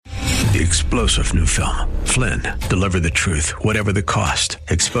The explosive new film, Flynn, deliver the truth, whatever the cost,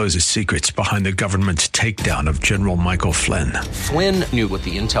 exposes secrets behind the government's takedown of General Michael Flynn. Flynn knew what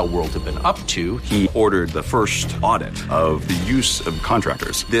the intel world had been up to. He ordered the first audit of the use of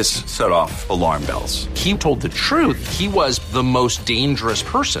contractors. This set off alarm bells. He told the truth. He was the most dangerous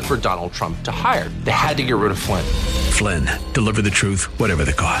person for Donald Trump to hire. They had to get rid of Flynn. Flynn, deliver the truth, whatever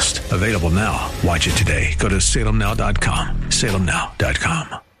the cost. Available now. Watch it today. Go to salemnow.com.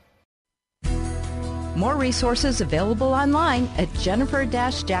 salemnow.com. More resources available online at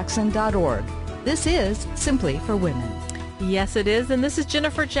jennifer-jackson.org. This is Simply for Women. Yes, it is. And this is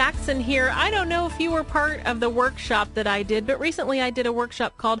Jennifer Jackson here. I don't know if you were part of the workshop that I did, but recently I did a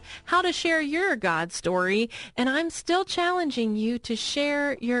workshop called How to Share Your God Story. And I'm still challenging you to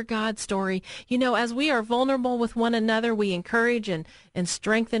share your God story. You know, as we are vulnerable with one another, we encourage and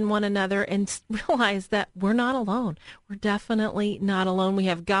strengthen one another and realize that we're not alone. We're definitely not alone. We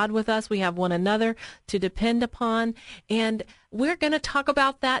have God with us. We have one another to depend upon. And we're going to talk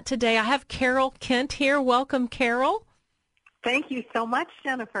about that today. I have Carol Kent here. Welcome, Carol. Thank you so much,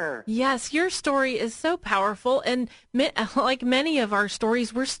 Jennifer. Yes, your story is so powerful, and like many of our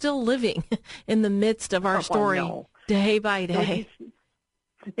stories, we're still living in the midst of our story day by day.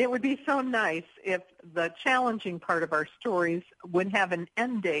 It would be so nice if the challenging part of our stories would have an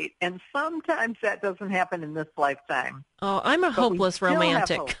end date, and sometimes that doesn't happen in this lifetime. Oh, I'm a hopeless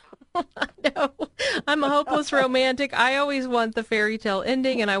romantic. No, I'm a hopeless romantic. I always want the fairy tale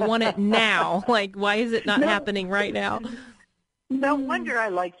ending, and I want it now. Like, why is it not happening right now? No wonder I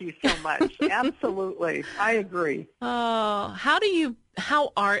like you so much. Absolutely. I agree. Oh, how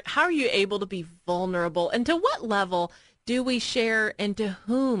are you able to be vulnerable? And to what level do we share, and to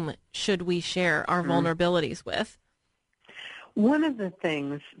whom should we share our vulnerabilities with? One of the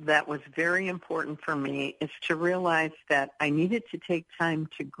things that was very important for me is to realize that I needed to take time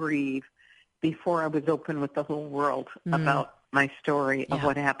to grieve before I was open with the whole world about my story of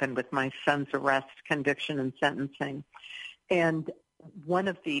what happened with my son's arrest, conviction, and sentencing. And one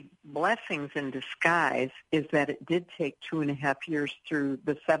of the blessings in disguise is that it did take 2.5 years through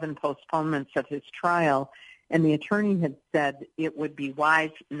the 7 postponements of his trial, and the attorney had said it would be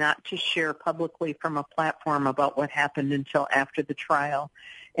wise not to share publicly from a platform about what happened until after the trial.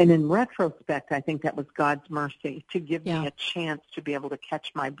 And in retrospect, I think that was God's mercy to give me a chance to be able to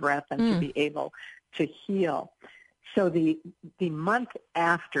catch my breath and to be able to heal. So the month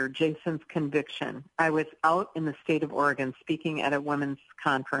after Jason's conviction, I was out in the state of Oregon speaking at a women's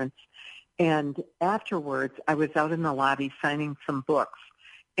conference. And afterwards, I was out in the lobby signing some books.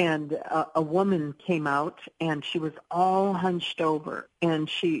 And a woman came out, and she was all hunched over. And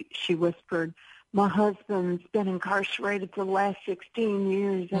she whispered, "My husband's been incarcerated for the last 16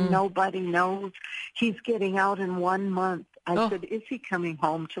 years, and nobody knows. He's getting out in 1 month." I said, "Is he coming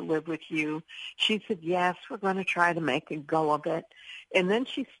home to live with you?" She said, "Yes, we're going to try to make a go of it." And then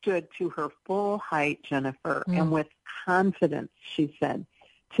she stood to her full height, Jennifer, and with confidence she said,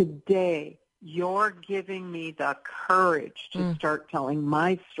 "Today you're giving me the courage to start telling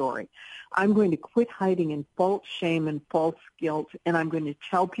my story. I'm going to quit hiding in false shame and false guilt, and I'm going to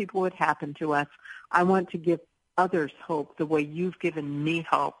tell people what happened to us. I want to give others hope the way you've given me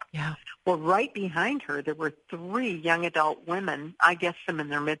hope." Yeah. Well, right behind her, there were 3 young adult women, I guess them in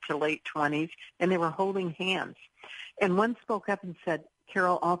their mid to late 20s, and they were holding hands. And one spoke up and said,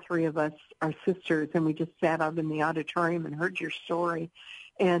 "Carol, all 3 of us are sisters, and we just sat out in the auditorium and heard your story,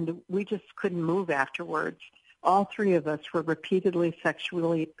 and we just couldn't move afterwards. All 3 of us were repeatedly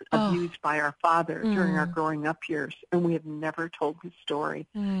sexually abused by our father during our growing up years, and we have never told his story.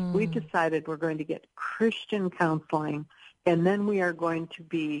 We decided we're going to get Christian counseling, and then we are going to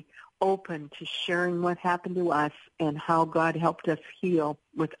be open to sharing what happened to us and how God helped us heal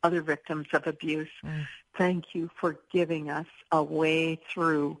with other victims of abuse. Thank you for giving us a way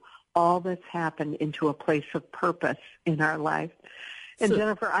through all that's happened into a place of purpose in our life." And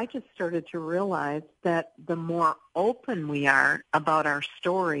Jennifer, I just started to realize that the more open we are about our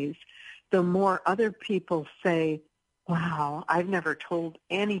stories, the more other people say, "Wow, I've never told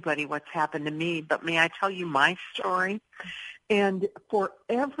anybody what's happened to me, but may I tell you my story?" And for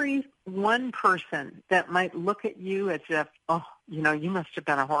every one person that might look at you as if, "Oh, you know, you must have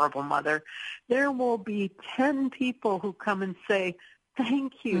been a horrible mother," there will be 10 people who come and say,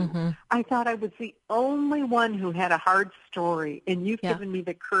 "Thank you. I thought I was the only one who had a hard story, and you've given me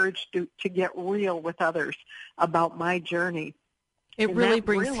the courage to get real with others about my journey." It really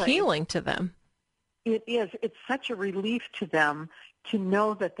brings healing to them. It is. It's such a relief to them to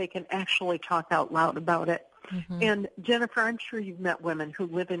know that they can actually talk out loud about it. And Jennifer, I'm sure you've met women who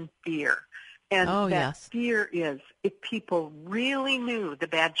live in fear. And Oh, that yes. fear is if people really knew the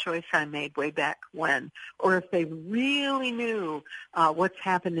bad choice I made way back when, or if they really knew what's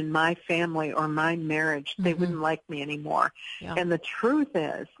happened in my family or my marriage, they wouldn't like me anymore. Yeah. And the truth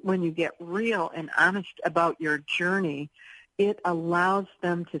is, when you get real and honest about your journey, it allows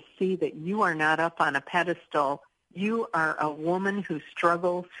them to see that you are not up on a pedestal. You are a woman who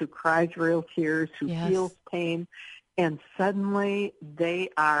struggles, who cries real tears, who Yes. feels pain, and suddenly they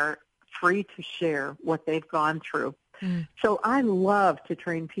are free to share what they've gone through. So I love to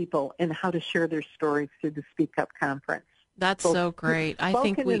train people in how to share their stories through the Speak Up Conference. That's Both so great. I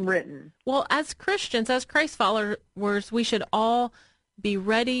think spoken and written. well, as Christians, as Christ followers, we should all be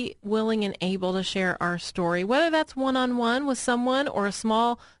ready, willing, and able to share our story, whether that's one-on-one with someone or a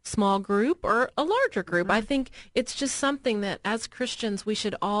small group or a larger group. I think it's just something that as Christians, we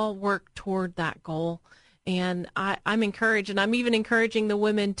should all work toward that goal. And I'm encouraged, and I'm even encouraging the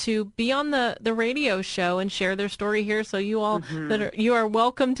women to be on the radio show and share their story here. So you all you are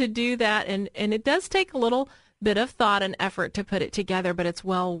welcome to do that. And it does take a little bit of thought and effort to put it together, but it's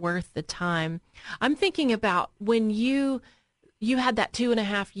well worth the time. I'm thinking about when you had that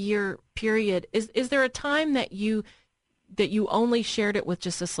 2.5-year period. Is there a time that you only shared it with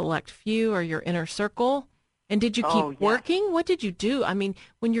just a select few or your inner circle? And did you keep working? What did you do? I mean,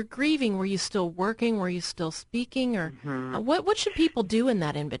 when you're grieving, were you still working? Were you still speaking? Or what should people do in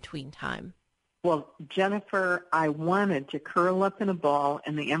that in-between time? Well, Jennifer, I wanted to curl up in a ball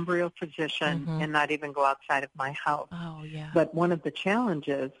in the embryo position and not even go outside of my house. Oh, yeah. But one of the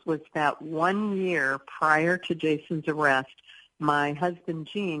challenges was that 1 year prior to Jason's arrest, my husband,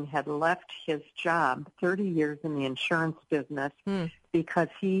 Gene, had left his job, 30 years in the insurance business, because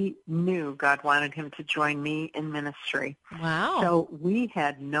he knew God wanted him to join me in ministry. Wow. So we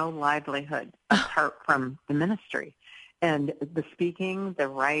had no livelihood apart from the ministry. And the speaking, the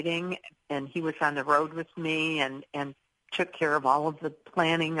writing, and he was on the road with me and took care of all of the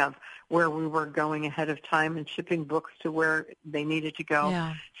planning of where we were going ahead of time and shipping books to where they needed to go.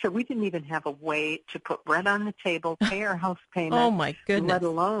 Yeah. So we didn't even have a way to put bread on the table, pay our house payment, Oh, my goodness. let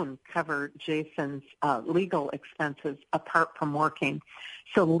alone cover Jason's legal expenses apart from working.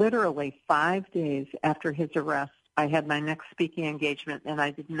 So literally 5 days after his arrest, I had my next speaking engagement, and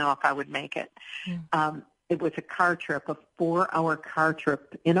I didn't know if I would make it. It was a car trip, a 4-hour car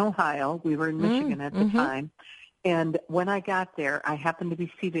trip in Ohio. We were in Michigan at the time. And when I got there, I happened to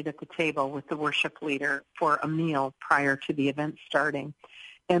be seated at the table with the worship leader for a meal prior to the event starting.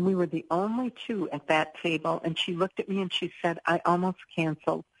 And we were the only two at that table. And she looked at me and she said, I almost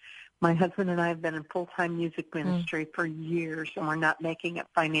canceled. My husband and I have been in full-time music ministry for years, and we're not making it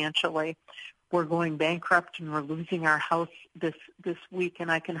financially. We're going bankrupt, and we're losing our house this week,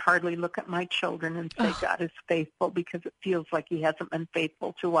 and I can hardly look at my children and say God is faithful, because it feels like he hasn't been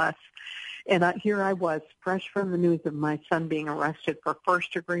faithful to us. And here I was, fresh from the news of my son being arrested for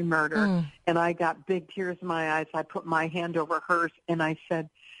first-degree murder, and I got big tears in my eyes. I put my hand over hers, and I said,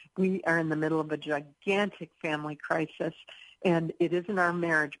 we are in the middle of a gigantic family crisis, and it isn't our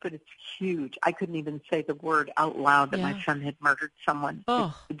marriage, but it's huge. I couldn't even say the word out loud that my son had murdered someone.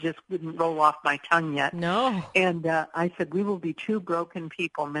 It just wouldn't roll off my tongue yet. No. And I said, we will be two broken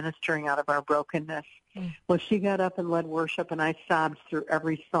people ministering out of our brokenness. Well, she got up and led worship, and I sobbed through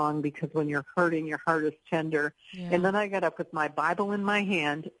every song, because when you're hurting, your heart is tender. And then I got up with my Bible in my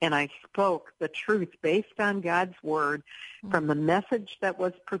hand, and I spoke the truth based on God's word from the message that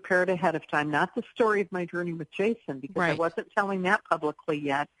was prepared ahead of time, not the story of my journey with Jason, because I wasn't telling that publicly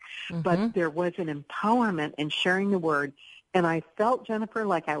yet, but there was an empowerment in sharing the word. And I felt, Jennifer,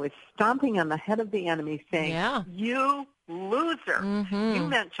 like I was stomping on the head of the enemy, saying, you loser. You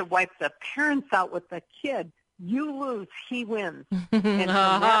meant to wipe the parents out with the kid. You lose, he wins. And from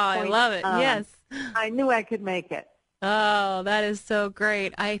that point I love it. Yes. I knew I could make it. Oh, that is so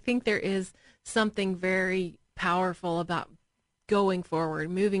great. I think there is something very powerful about going forward,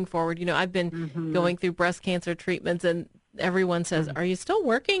 moving forward. You know, I've been going through breast cancer treatments, and everyone says, are you still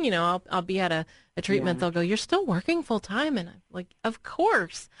working? You know, I'll be at a treatment. They'll go, you're still working full time. And I'm like, of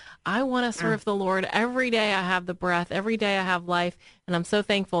course. I want to serve the Lord every day. I have the breath. Every day I have life. And I'm so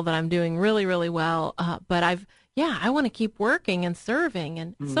thankful that I'm doing really, really well. But I want to keep working and serving.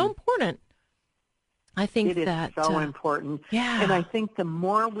 And it's so important. I think it that is so important. Yeah. And I think the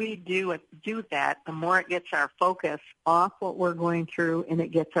more we do that, the more it gets our focus off what we're going through, and it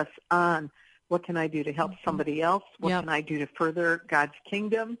gets us on what can I do to help somebody else? What can I do to further God's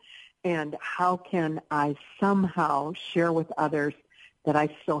kingdom? And how can I somehow share with others that I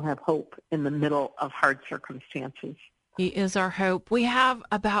still have hope in the middle of hard circumstances? He is our hope. We have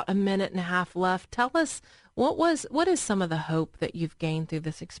about a minute and a half left. Tell us, what is some of the hope that you've gained through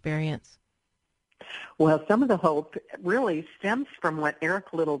this experience? Well, some of the hope really stems from what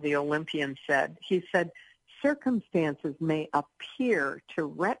Eric Little, the Olympian, said. He said, circumstances may appear to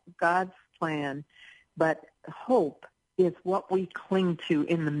wreck God's plan, but hope is what we cling to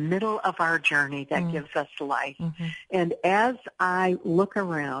in the middle of our journey that gives us life. Mm-hmm. And as I look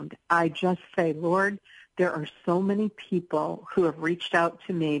around, I just say, Lord, there are so many people who have reached out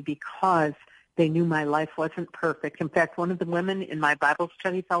to me because they knew my life wasn't perfect. In fact, one of the women in my Bible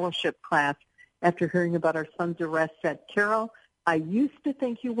study fellowship class, after hearing about our son's arrest, said, Carol, I used to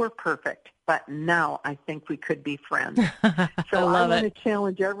think you were perfect, but now I think we could be friends. So I want to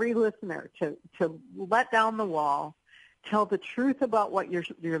challenge every listener to let down the wall, tell the truth about what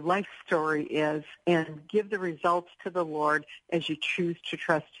your life story is, and give the results to the Lord as you choose to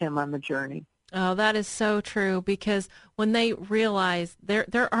trust him on the journey. Oh, that is so true, because when they realize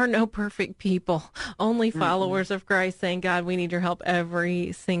there are no perfect people, only followers of Christ saying, God, we need your help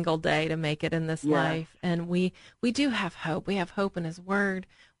every single day to make it in this life. And we do have hope. We have hope in his word.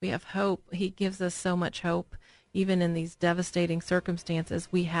 We have hope. He gives us so much hope. Even in these devastating circumstances,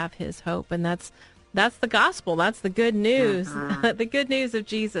 we have his hope. And that's the gospel. That's the good news. The good news of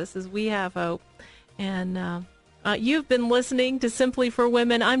Jesus is we have hope. And you've been listening to Simply for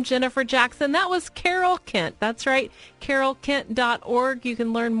Women. I'm Jennifer Jackson. That was Carol Kent. That's right, carolkent.org. You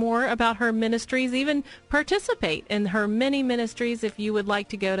can learn more about her ministries, even participate in her many ministries if you would like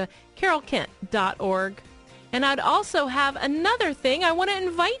to go to carolkent.org. And I'd also have another thing. I want to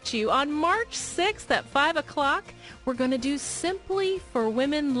invite you on March 6th at 5 o'clock. We're going to do Simply for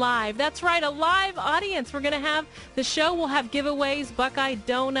Women Live. That's right, a live audience. We're going to have the show. We'll have giveaways, Buckeye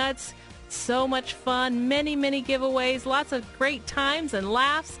Donuts, so much fun, many, many giveaways, lots of great times and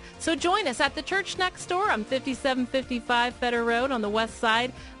laughs. So join us at the church next door on 5755 Fetter Road on the west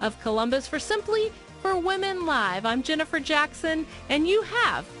side of Columbus for Simply for Women Live. I'm Jennifer Jackson, and you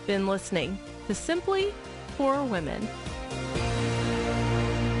have been listening to Simply for Women.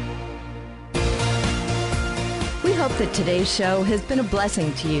 We hope that today's show has been a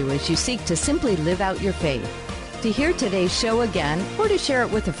blessing to you as you seek to simply live out your faith. To hear today's show again or to share it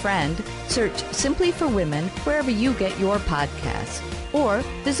with a friend, search Simply for Women wherever you get your podcasts. Or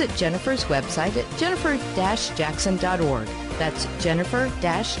visit Jennifer's website at jennifer-jackson.org. That's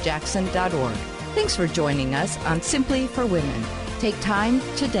jennifer-jackson.org. Thanks for joining us on Simply for Women. Take time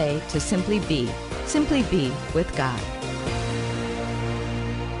today to simply be with God.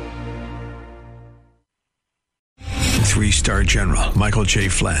 Three-star General Michael J.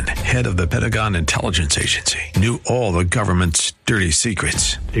 Flynn, head of the Pentagon Intelligence Agency, knew all the government's dirty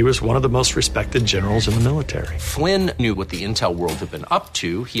secrets. He was one of the most respected generals in the military. Flynn knew what the intel world had been up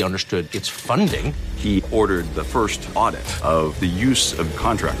to. He understood its funding. He ordered the first audit of the use of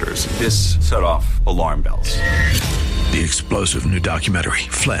contractors. This set off alarm bells. The explosive new documentary,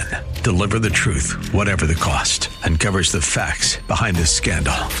 Flynn, Deliver the Truth, Whatever the Cost, uncovers the facts behind this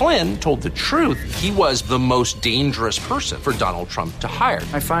scandal. Flynn told the truth. He was the most dangerous person for Donald Trump to hire.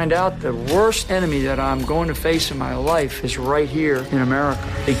 I find out the worst enemy that I'm going to face in my life is right here in America.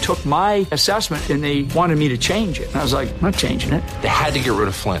 They took my assessment and they wanted me to change it. And I was like, I'm not changing it. They had to get rid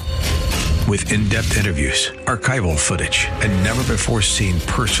of Flynn. With in-depth interviews, archival footage, and never-before-seen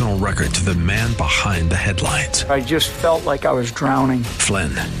personal records of the man behind the headlines. I just felt like I was drowning. Flynn,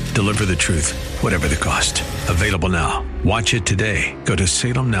 Deliver the Truth, Whatever the Cost. Available now. Watch it today. Go to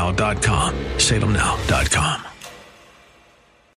salemnow.com. salemnow.com.